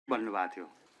भन्नुभएको थियो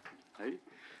है।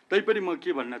 तैपनि म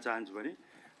के भन्न चाहन्छु भने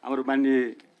हाम्रो माननीय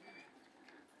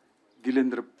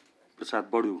दिलेन्द्र प्रसाद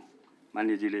बडु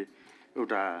मान्यजीले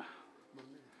एउटा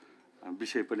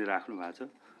विषय पनि राख्नु भएको छ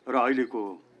र अहिलेको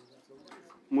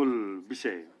मूल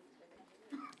विषय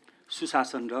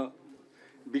सुशासन र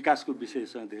विकासको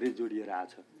विषयसँग धेरै जोडिएर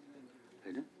आछ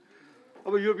हैन।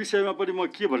 अब यो विषयमा पनि म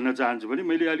के भन्न चाहन्छु भने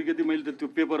मैले त त्यो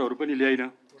पेपरहरू पनि ल्याइन।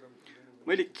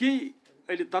 मैले केही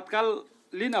अहिले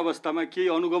तत्कालीन अवस्थामा केही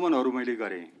अनुगमनहरू मैले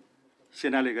गरेँ,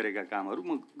 सेनाले गरेका कामहरू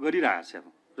म गरिरहेको छु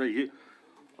र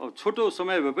अब छोटो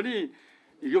समय भए पनि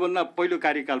योभन्दा पहिलो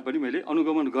कार्यकाल पनि मैले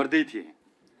अनुगमन गर्दै थिएँ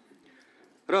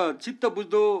र चित्त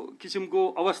बुझ्दो किसिमको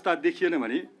अवस्था देखिएन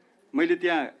भने मैले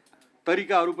त्यहाँ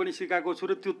तरिकाहरू पनि सिकाएको छु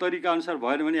र त्यो तरिका अनुसार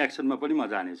भएन भने एक्सनमा पनि म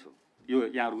जानेछु। यो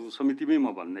यहाँहरूको समितिमै म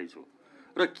भन्दैछु।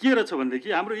 र के रहेछ भनेदेखि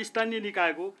हाम्रो स्थानीय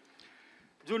निकायको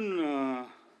जुन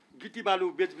गिटी बालु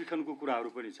बेचबिखनको कुराहरू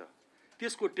पनि छ,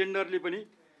 त्यसको टेन्डरले पनि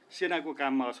सेनाको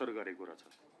काममा असर गरेको रहेछ।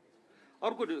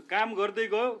 अर्को काम गर्दै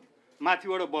गयो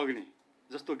माथिबाट बग्ने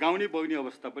जस्तो गाउने बग्ने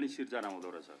अवस्था पनि सिर्जना हुँदो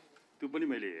रहेछ, त्यो पनि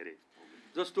मैले हेरेँ।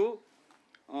 जस्तो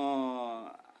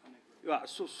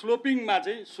स्लोपिङमा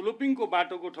चाहिँ स्लोपिङको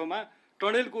बाटोको ठाउँमा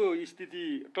टनेलको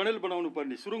स्थिति, टनेल बनाउनु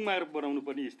पर्ने, सुरुङमार्ग बनाउनु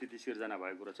पर्ने स्थिति सिर्जना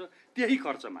भएको रहेछ त्यही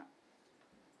खर्चमा।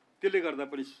 त्यसले गर्दा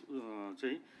पनि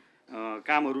चाहिँ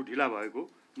कामहरू ढिला भएको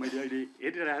मैले अहिले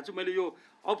हेरिरहेको छु। मैले यो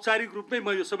औपचारिक रूपमै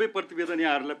म यो सबै प्रतिवेदन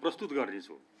यहाँहरूलाई प्रस्तुत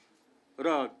गर्नेछु र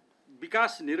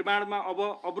विकास निर्माणमा अब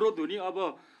अवरोध हुने, अब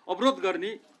अवरोध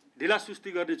गर्ने, ढिला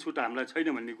सुस्ती गर्ने छुट हामीलाई छैन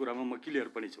भन्ने कुरामा म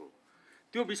क्लियर पनि छु।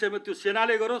 त्यो विषयमा त्यो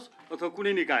सेनाले गरोस् अथवा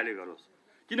कुनै निकायले गरोस्,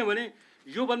 किनभने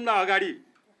योभन्दा अगाडि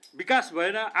विकास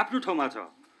भएन, आफ्नो ठाउँमा छ,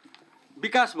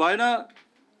 विकास भएन,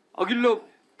 अघिल्लो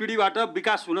पिँढीबाट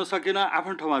विकास हुन सकेन,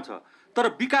 आफ्नो ठाउँमा छ।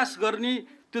 तर विकास गर्ने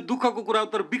त्यो दुःखको कुरा,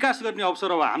 तर विकास गर्ने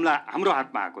अवसर अब हाम्रो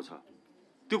हातमा आएको छ,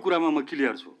 त्यो कुरामा म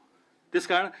क्लियर छु।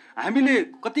 त्यसकारण हामीले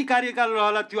कति कार्यकाल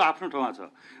रहला त्यो आफ्नो ठाउँमा छ।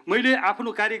 मैले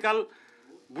आफ्नो कार्यकाल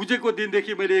बुझेको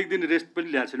दिनदेखि मैले एक दिन रेस्ट पनि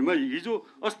ल्याएको छैन। म हिजो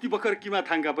अस्ति भर्खर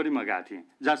किमाथाङका पनि म गएको थिएँ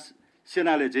जहाँ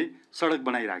सेनाले चाहिँ सडक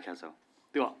बनाइराखेको छ,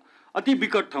 त्यो अति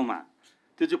विकट ठाउँमा,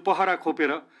 त्यो चाहिँ पहरा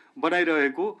खोपेर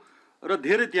बनाइरहेको र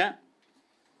धेरै त्यहाँ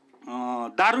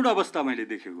दारुण अवस्था मैले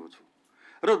देखेको छु।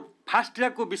 र फास्ट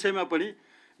ट्र्याकको विषयमा पनि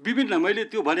विभिन्न मैले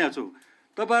त्यो भनेको छु।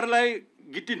 तपाईँहरूलाई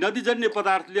गिटी नदीजन्य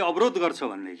पदार्थले अवरोध गर्छ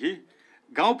भनेदेखि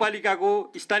गाउँपालिकाको,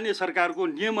 स्थानीय सरकारको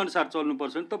नियमअनुसार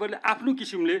चल्नुपर्छ भने तपाईँले आफ्नो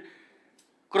किसिमले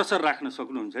क्रसर राख्न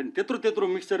सक्नुहुन्छ नि। त्यत्रो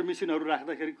मिक्सचर मेसिनहरू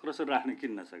राख्दाखेरि क्रसर राख्न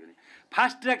किन नसक्ने?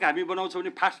 फास्ट ट्र्याक हामी बनाउँछौँ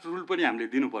भने फास्ट रुल पनि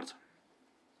हामीले दिनुपर्छ।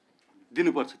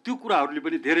 त्यो कुराहरूले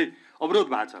पनि धेरै अवरोध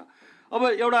भएको छ। अब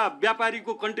एउटा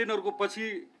व्यापारीको कन्टेनरको पछि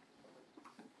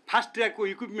फास्ट ट्र्याकको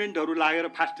इक्विपमेन्टहरू लागेर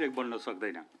फास्ट ट्र्याक बन्न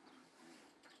सक्दैन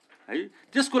है।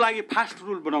 त्यसको लागि फास्ट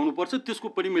रुल बनाउनु पर्छ, त्यसको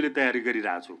पनि मैले तयारी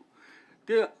गरिरहेको छु।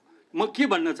 त्यो म के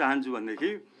भन्न चाहन्छु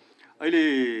भनेदेखि अहिले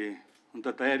हुन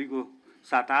त तयारीको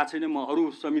साथ आएको छैन, म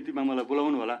अरू समितिमा मलाई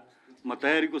बोलाउनु होला, म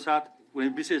तयारीको साथ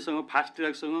कुनै विषयसँग, फास्ट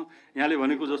ट्र्याकसँग, यहाँले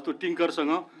भनेको जस्तो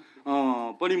टिङ्करसँग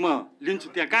पनि म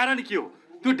लिन्छु। त्यहाँ कारण के हो,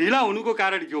 त्यो ढिला हुनुको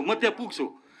कारण के हो, म त्यहाँ पुग्छु।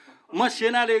 म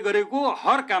सेनाले गरेको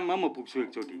हर काममा म पुग्छु,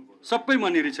 एकचोटि सबै म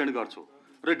निरीक्षण गर्छु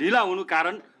र ढिला हुनु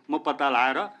कारण म पत्ता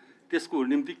लगाएर त्यसको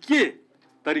निम्ति के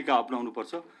तरिका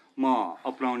अपनाउनुपर्छ म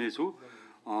अपनाउने छु।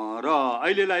 र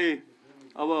अहिलेलाई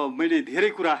अब मैले धेरै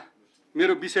कुरा,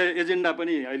 मेरो विषय एजेन्डा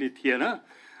पनि अहिले थिएन।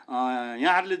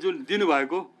 यहाँहरूले जुन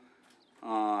दिनुभएको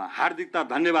हार्दिकता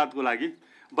धन्यवादको लागि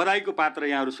बधाईको पात्र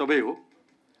यहाँहरू सबै हो।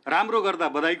 राम्रो गर्दा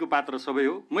बधाईको पात्र सबै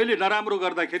हो। मैले नराम्रो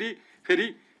गर्दाखेरि फेरि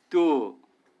त्यो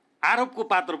आरोपको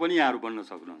पात्र पनि यहाँहरू बन्न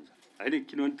सक्नुहुन्छ होइन,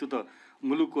 किनभने त्यो त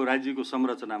मुलुकको, राज्यको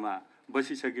संरचनामा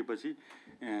बसिसकेपछि।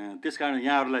 त्यसकारण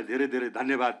यहाँहरूलाई धेरै धेरै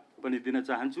धन्यवाद पनि दिन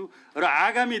चाहन्छु। र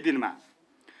आगामी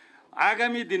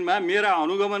दिनमा मेरा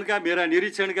अनुगमनका, मेरा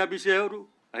निरीक्षणका विषयहरू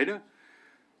होइन,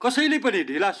 कसैले पनि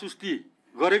ढिला सुस्ती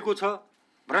गरेको छ,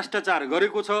 भ्रष्टाचार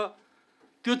गरेको छ,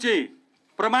 त्यो चाहिँ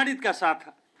प्रमाणितका साथ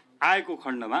आएको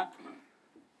खण्डमा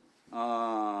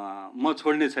म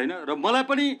छोड्ने छैन र मलाई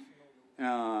पनि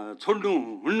छोड्नु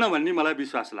हुन्न भन्ने मलाई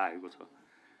विश्वास लागेको छ।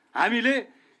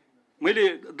 मैले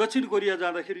दक्षिण कोरिया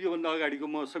जाँदाखेरि योभन्दा अगाडिको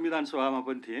म संविधान सभामा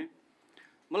पनि थिएँ।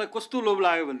 मलाई कस्तो लोभ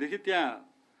लाग्यो भनेदेखि त्यहाँ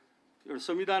एउटा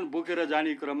संविधान बोकेर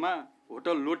जाने क्रममा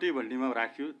होटल लोटे भन्नेमा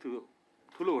राखियो, त्यो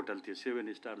ठुलो होटल थियो,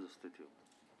 7 स्टार जस्तो थियो।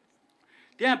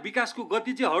 त्यहाँ विकासको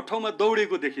गति चाहिँ हर ठाउँमा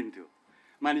दौडेको देखिन्थ्यो।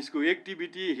 मानिसको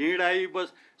एक्टिभिटी, हिँडाइ,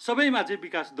 बस सबैमा चाहिँ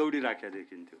विकास दौडिराखेको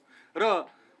देखिन्थ्यो। र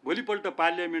भोलिपल्ट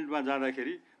पार्लियामेन्टमा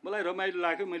जाँदाखेरि मलाई रमाइलो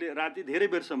लाग्यो। मैले राति धेरै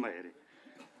बेरसम्म हेरेँ।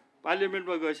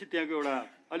 पार्लियामेन्टमा गएपछि त्यहाँको एउटा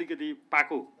अलिकति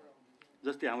पाको,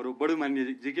 जस्तै हाम्रो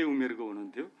बडुमान्यजीकै उमेरको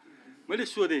हुनुहुन्थ्यो। मैले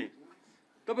सोधेँ,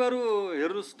 तपाईँहरू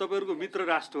हेर्नुहोस्, तपाईँहरूको मित्र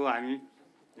राष्ट्र हो हामी,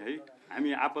 है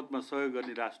हामी आपतमा सहयोग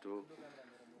गर्ने राष्ट्र हो।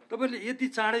 तपाईले यति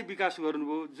चाँडै विकास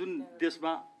गर्नुभयो, जुन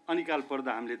देशमा अनिकाल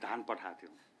पर्दा हामीले धान पठाएको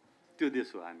थियौँ त्यो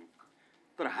देश हो हामी।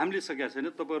 तर हामीले सकेका छैन।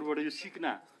 तपाईहरुबाट यो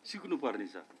सिक्नुपर्ने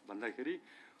छ भन्दाखेरि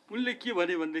उनले के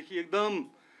भने भनेदेखि एकदम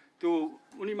त्यो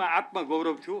उनीमा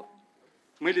आत्मगौरव थियो,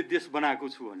 मैले देश बनाएको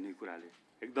छु भन्ने कुराले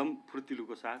एकदम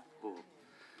फुर्तिलोको साथ हो।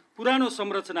 पुरानो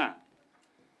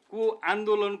संरचनाको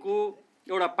आन्दोलनको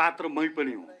एउटा पात्र मै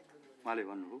पनि हुँ उहाँले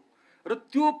भन्नुभयो। र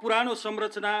त्यो पुरानो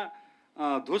संरचना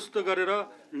ध्वस्त गरेर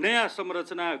नयाँ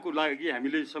संरचनाको लागि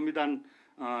हामीले संविधान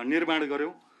निर्माण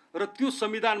गर्यौं र त्यो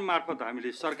संविधान मार्फत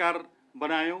हामीले सरकार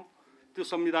बनायौं। त्यो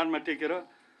संविधानमा टेकेर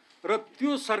र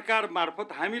त्यो सरकार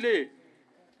मार्फत हामीले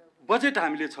बजेट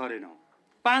हामीले छरेनौं।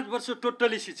 5 वर्ष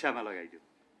टोटली शिक्षामा लगाइदियो,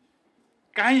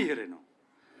 कहीँ हेरेनौं।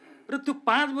 र त्यो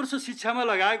 5 वर्ष शिक्षामा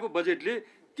लगाएको बजेटले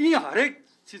ती हरेक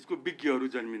चीजको विज्ञहरू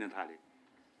जन्मिन थाले।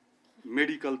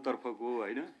 मेडिकल तर्फको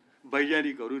हैन,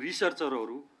 वैज्ञानिकहरू,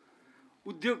 रिसर्चरहरू,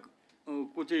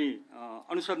 उद्योगको चाहिँ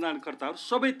अनुसन्धानकर्ताहरू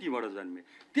सबै तीबाट जन्मे।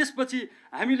 त्यसपछि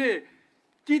हामीले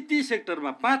ती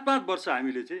सेक्टरमा 5-5 वर्ष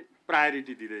हामीले चाहिँ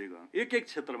प्रायोरिटी दिँदै गयौँ, एक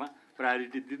क्षेत्रमा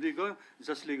प्रायोरिटी दिँदै गयौँ,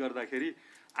 जसले गर्दाखेरि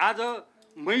आज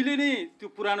मैले नै त्यो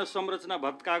पुरानो संरचना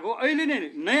भत्काएको, अहिले नै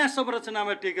नयाँ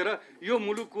संरचनामा टेकेर यो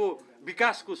मुलुकको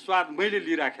विकासको स्वाद मैले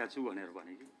लिइराखेको छु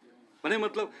भने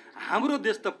मतलब हाम्रो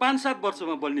देश त 5-7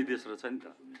 वर्षमा बन्ने देश रहेछ नि त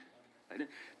हैन।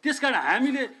 त्यसकारण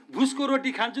हामीले भुसको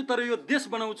रोटी खान्छु तर यो देश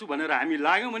बनाउँछु भनेर हामी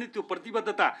लाग्यौँ भने त्यो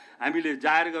प्रतिबद्धता हामीले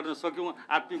जाहेर गर्न सक्यौँ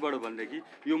आत्मीबाट भनेदेखि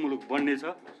यो मुलुक बन्ने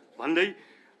छ भन्दै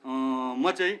म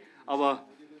चाहिँ अब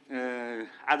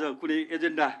आज कुनै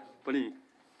एजेन्डा पनि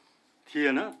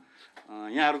थिएन,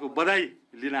 यहाँहरूको बधाई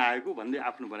लिन आएको भन्दै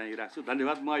आफ्नो भनाइ राख्छु।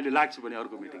 धन्यवाद। म अहिले लाग्छु भने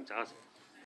अर्को मिटिङ छ। हस्।